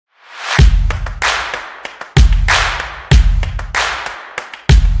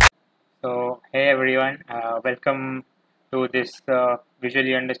Hey everyone, welcome to this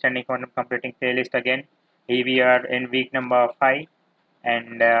Visually Understanding Quantum Computing playlist again. Here we are in week number 5,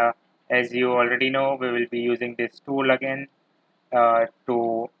 and as you already know, we will be using this tool again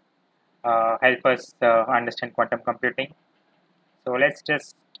to help us understand quantum computing. So let's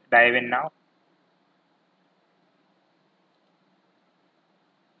just dive in now.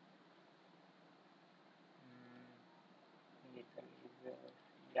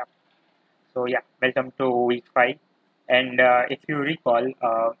 Yeah. So yeah, welcome to week 5. And if you recall,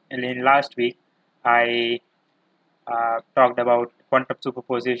 in last week, I talked about quantum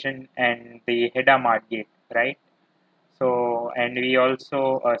superposition and the Hadamard gate, right? So, and we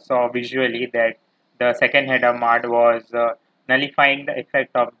also saw visually that the second Hadamard was nullifying the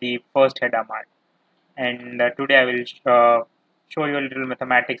effect of the first Hadamard. And today I will show you a little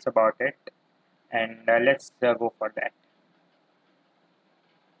mathematics about it, and let's go for that.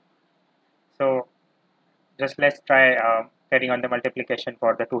 So, just let's try carrying on the multiplication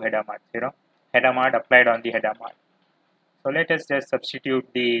for the two Hadamards. Hadamard applied on the Hadamard. So let us just substitute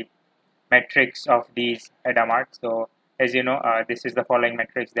the matrix of these Hadamard. So as you know, this is the following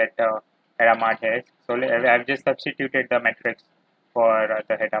matrix that Hadamard has. So I've just substituted the matrix for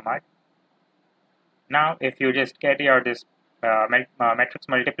the Hadamard. Now, if you just carry out this matrix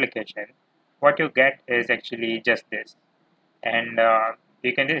multiplication, what you get is actually just this. And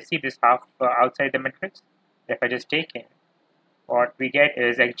you can just see this half outside the matrix. If I just take in, what we get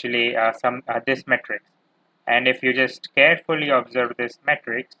is actually some this matrix. And if you just carefully observe this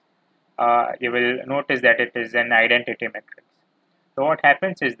matrix, you will notice that it is an identity matrix. So what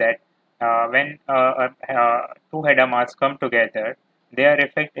happens is that when two Hadamards come together, their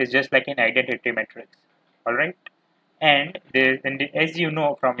effect is just like an identity matrix. All right, as you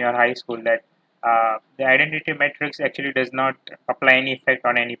know from your high school that the identity matrix actually does not apply any effect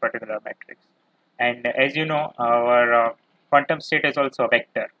on any particular matrix. And as you know, our quantum state is also a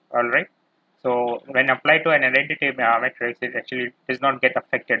vector. All right. So when applied to an identity matrix, it actually does not get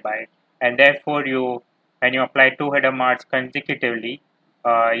affected by it, and therefore when you apply two Hadamards consecutively,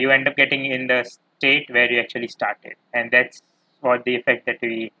 you end up getting in the state where you actually started, and that's what the effect that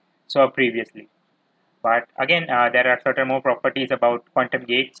we saw previously. But again, there are certain more properties about quantum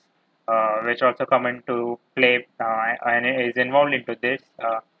gates, which also come into play and is involved into this.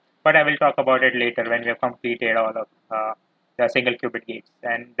 But I will talk about it later when we have completed all of the single qubit gates,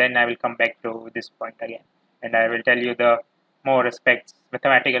 and then I will come back to this point again, and I will tell you the more aspects,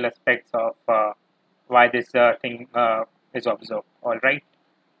 mathematical aspects of why this thing is observed. All right,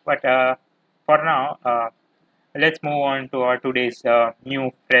 but for now, let's move on to our today's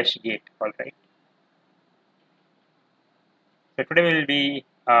new fresh gate. All right. So today we will be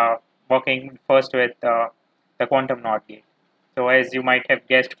working first with the quantum NOT gate. So as you might have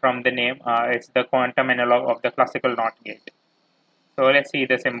guessed from the name, it's the quantum analog of the classical NOT gate. So let's see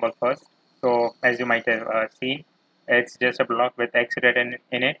the symbol first. So as you might have seen, it's just a block with X written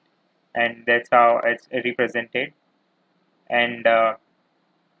in it, and that's how it's represented. And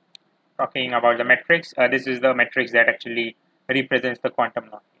talking about the matrix, this is the matrix that actually represents the quantum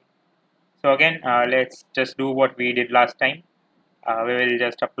NOT gate. So again, let's just do what we did last time. We will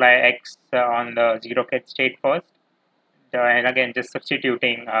just apply X on the 0 ket state first, and again just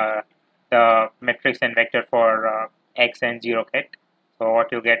substituting the matrix and vector for X and 0 ket. So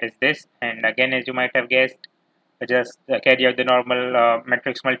what you get is this, and again, as you might have guessed, just carry out the normal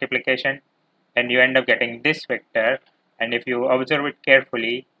matrix multiplication, and you end up getting this vector. And if you observe it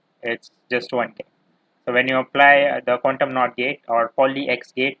carefully, it's just 1 ket. So when you apply the quantum NOT gate or Pauli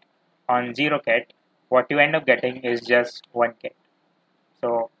X gate on 0 ket, what you end up getting is just 1 ket.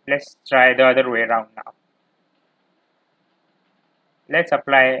 So let's try the other way around now. Let's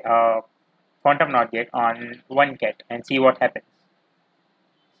apply a quantum NOT gate on 1 ket and see what happens.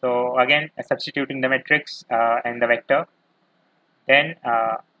 So again, substituting the matrix and the vector, then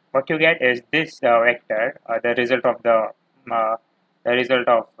what you get is this vector, the result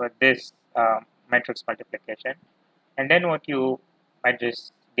of this matrix multiplication, and then what you might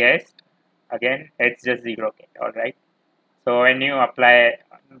just guessed, again, it's just 0 ket. All right. So when you apply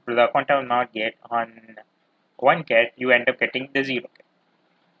the quantum NOT gate on 1 ket, you end up getting the 0 ket.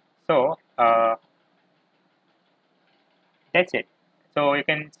 So that's it. So you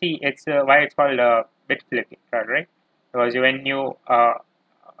can see it's why it's called a bit flip gate, right? Because when you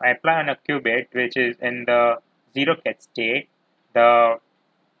apply on a qubit which is in the 0 ket state, the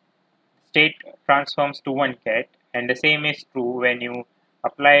state transforms to 1 ket, and the same is true when you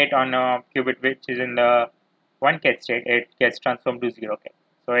apply it on a qubit which is in the 1 ket state, it gets transformed to 0 ket.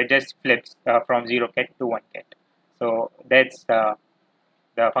 So it just flips from 0 ket to 1 ket. So that's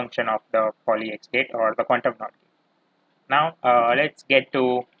the function of the Pauli X gate or the quantum NOT gate. Now let's get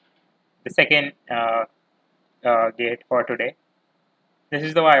to the second gate for today. This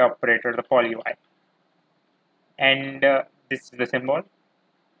is the Y operator, the Pauli Y, and this is the symbol.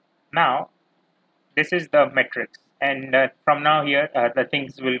 Now this is the matrix, and from now here the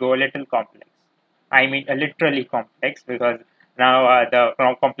things will go a little complex. I mean literally complex, because now the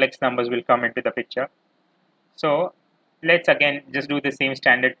complex numbers will come into the picture. So let's again just do the same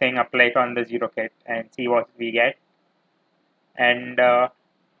standard thing, apply it on the zero kit and see what we get. And you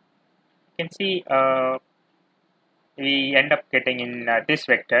can see we end up getting in this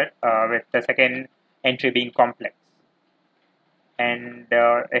vector with the second entry being complex. And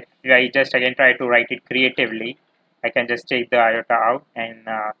if I just again try to write it creatively, I can just take the iota out and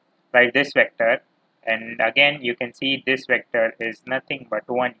write this vector, and again you can see this vector is nothing but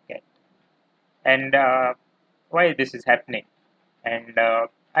 1 kit. And why this is happening, and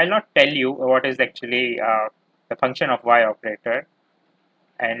I'll not tell you what is actually the function of Y operator,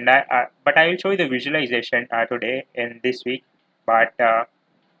 and but I will show you the visualization today in this week. But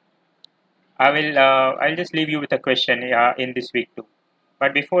I'll just leave you with a question in this week too.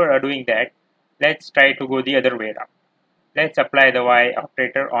 But before doing that, let's try to go the other way around. Let's apply the Y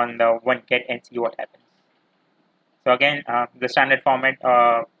operator on the 1 kit and see what happens. So again, the standard format,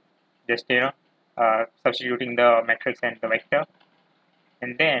 just substituting the matrix and the vector,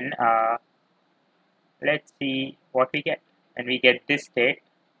 and then let's see what we get. And we get this state,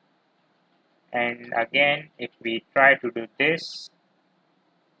 and again if we try to do this,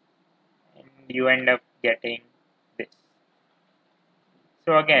 and you end up getting this.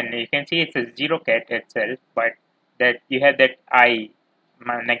 So again you can see it's a zero kit itself, but that you have that I,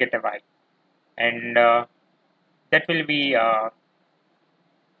 negative I, and that will be I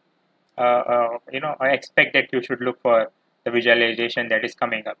expect that you should look for the visualization that is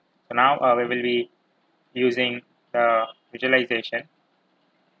coming up. So now we will be using the visualization.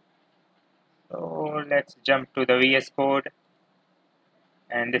 So let's jump to the VS Code,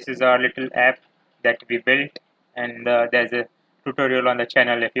 and this is our little app that we built, and there's a tutorial on the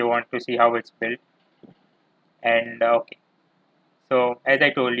channel if you want to see how it's built. And okay, so as I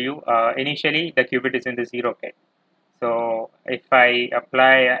told you, initially the qubit is in the zero kit. So if I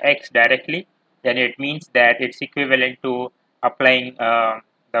apply X directly, then it means that it's equivalent to applying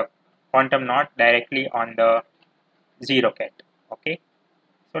the quantum knot directly on the zero kit. Okay,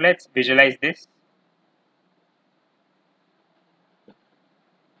 so let's visualize this.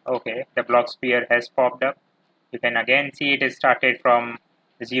 Okay, the block sphere has popped up. You can again see it is started from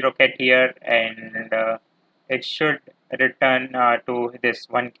the zero kit here, and it should return to this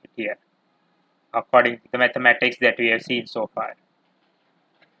 1 kit here, according to the mathematics that we have seen so far.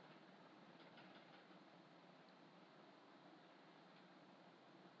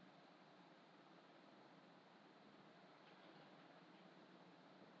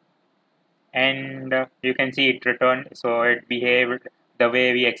 And you can see it returned, so it behaved the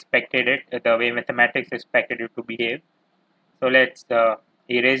way we expected it, the way mathematics expected it to behave. So let's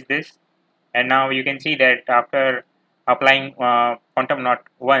erase this, and now you can see that after applying quantum knot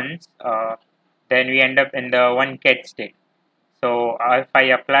once, then we end up in the 1 ket state. So if I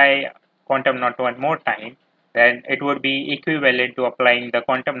apply quantum knot one more time, then it would be equivalent to applying the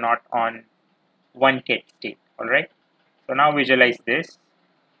quantum knot on 1 ket state. Alright, so now visualize this,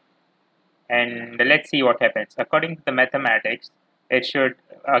 and let's see what happens. According to the mathematics, it should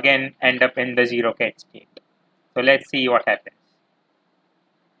again end up in the 0 ket state. So let's see what happens.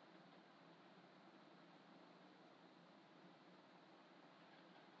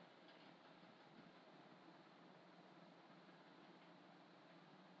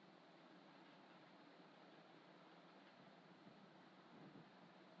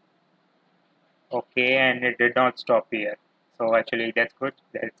 Okay, and it did not stop here. So actually that's good.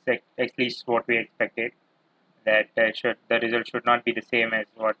 That's at least what we expected. That the result should not be the same as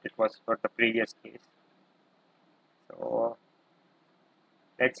what it was for the previous case. So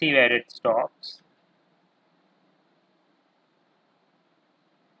let's see where it stops.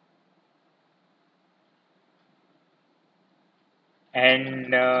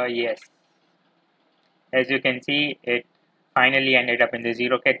 And yes, as you can see, it finally ended up in the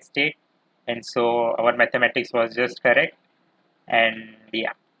 0 ket state, and so our mathematics was just correct. And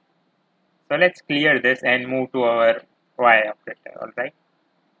yeah, so let's clear this and move to our Y operator. Alright,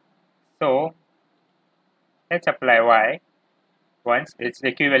 so let's apply Y once. It's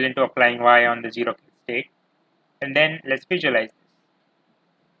equivalent to applying Y on the 0 ket state, and then let's visualize this.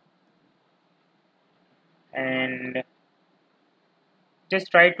 And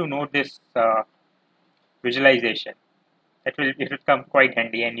just try to note this visualization. it will come quite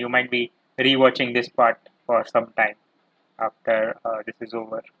handy, and you might be rewatching this part for some time after this is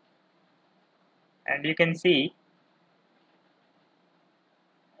over. And you can see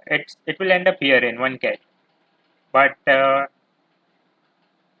it will end up here in one cat, but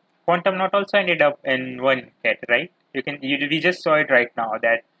quantum knot also ended up in one cat, right? We just saw it right now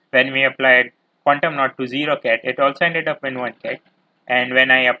that when we applied quantum knot to 0 cat, it also ended up in one cat, and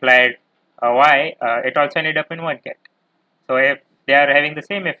when I applied y, it also ended up in one cat. So if they are having the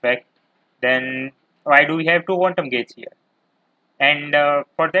same effect, then why do we have two quantum gates here? And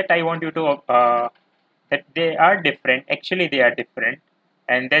for that, I want you to that they are different. Actually, they are different,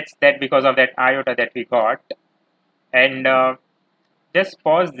 and that's that because of that iota that we got. And just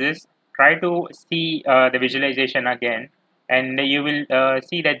pause this, try to see the visualization again, and you will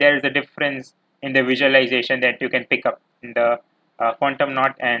see that there is a difference in the visualization that you can pick up in the quantum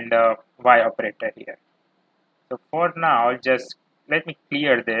knot and the y operator here. So for now, just let me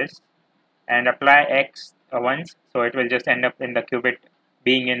clear this and apply x once, so it will just end up in the qubit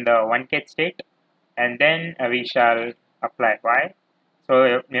being in the 1ket state, and then we shall apply y.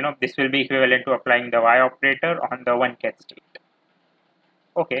 So this will be equivalent to applying the y operator on the 1ket state.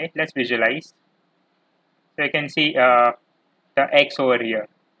 Okay, let's visualize. So you can see the x over here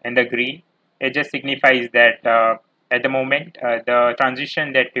in the green. It just signifies that at the moment the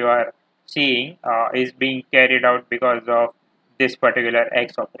transition that you are seeing is being carried out because of this particular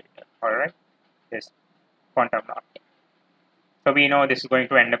x operator. All right, this quantum knot. So we know this is going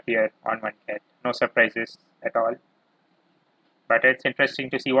to end up here on 1ket. No surprises at all. But it's interesting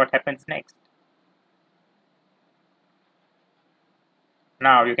to see what happens next.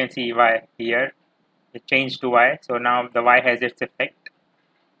 Now you can see y here. It changed to y. So now the y has its effect.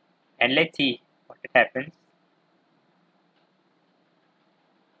 And let's see what happens.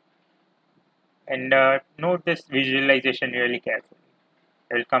 And note this visualization really carefully.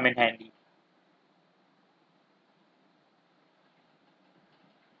 It will come in handy.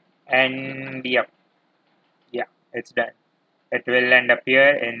 And yeah, it's done. It will end up here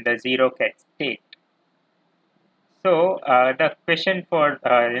in the 0-ket state. So the question for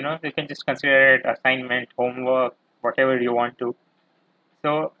you can just consider it assignment, homework, whatever you want to.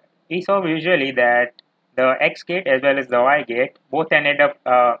 So we saw visually that the X gate as well as the Y gate both ended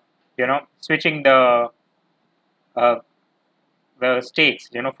up switching uh, the states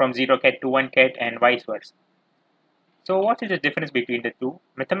from 0-ket to 1-ket and vice versa. So what is the difference between the two?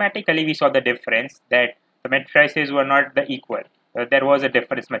 Mathematically, we saw the difference that the matrices were not the equal. There was a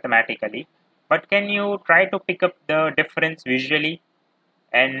difference mathematically. But can you try to pick up the difference visually?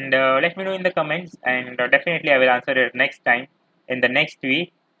 And let me know in the comments. And definitely I will answer it next time in the next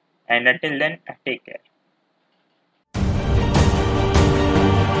week. And until then, take care.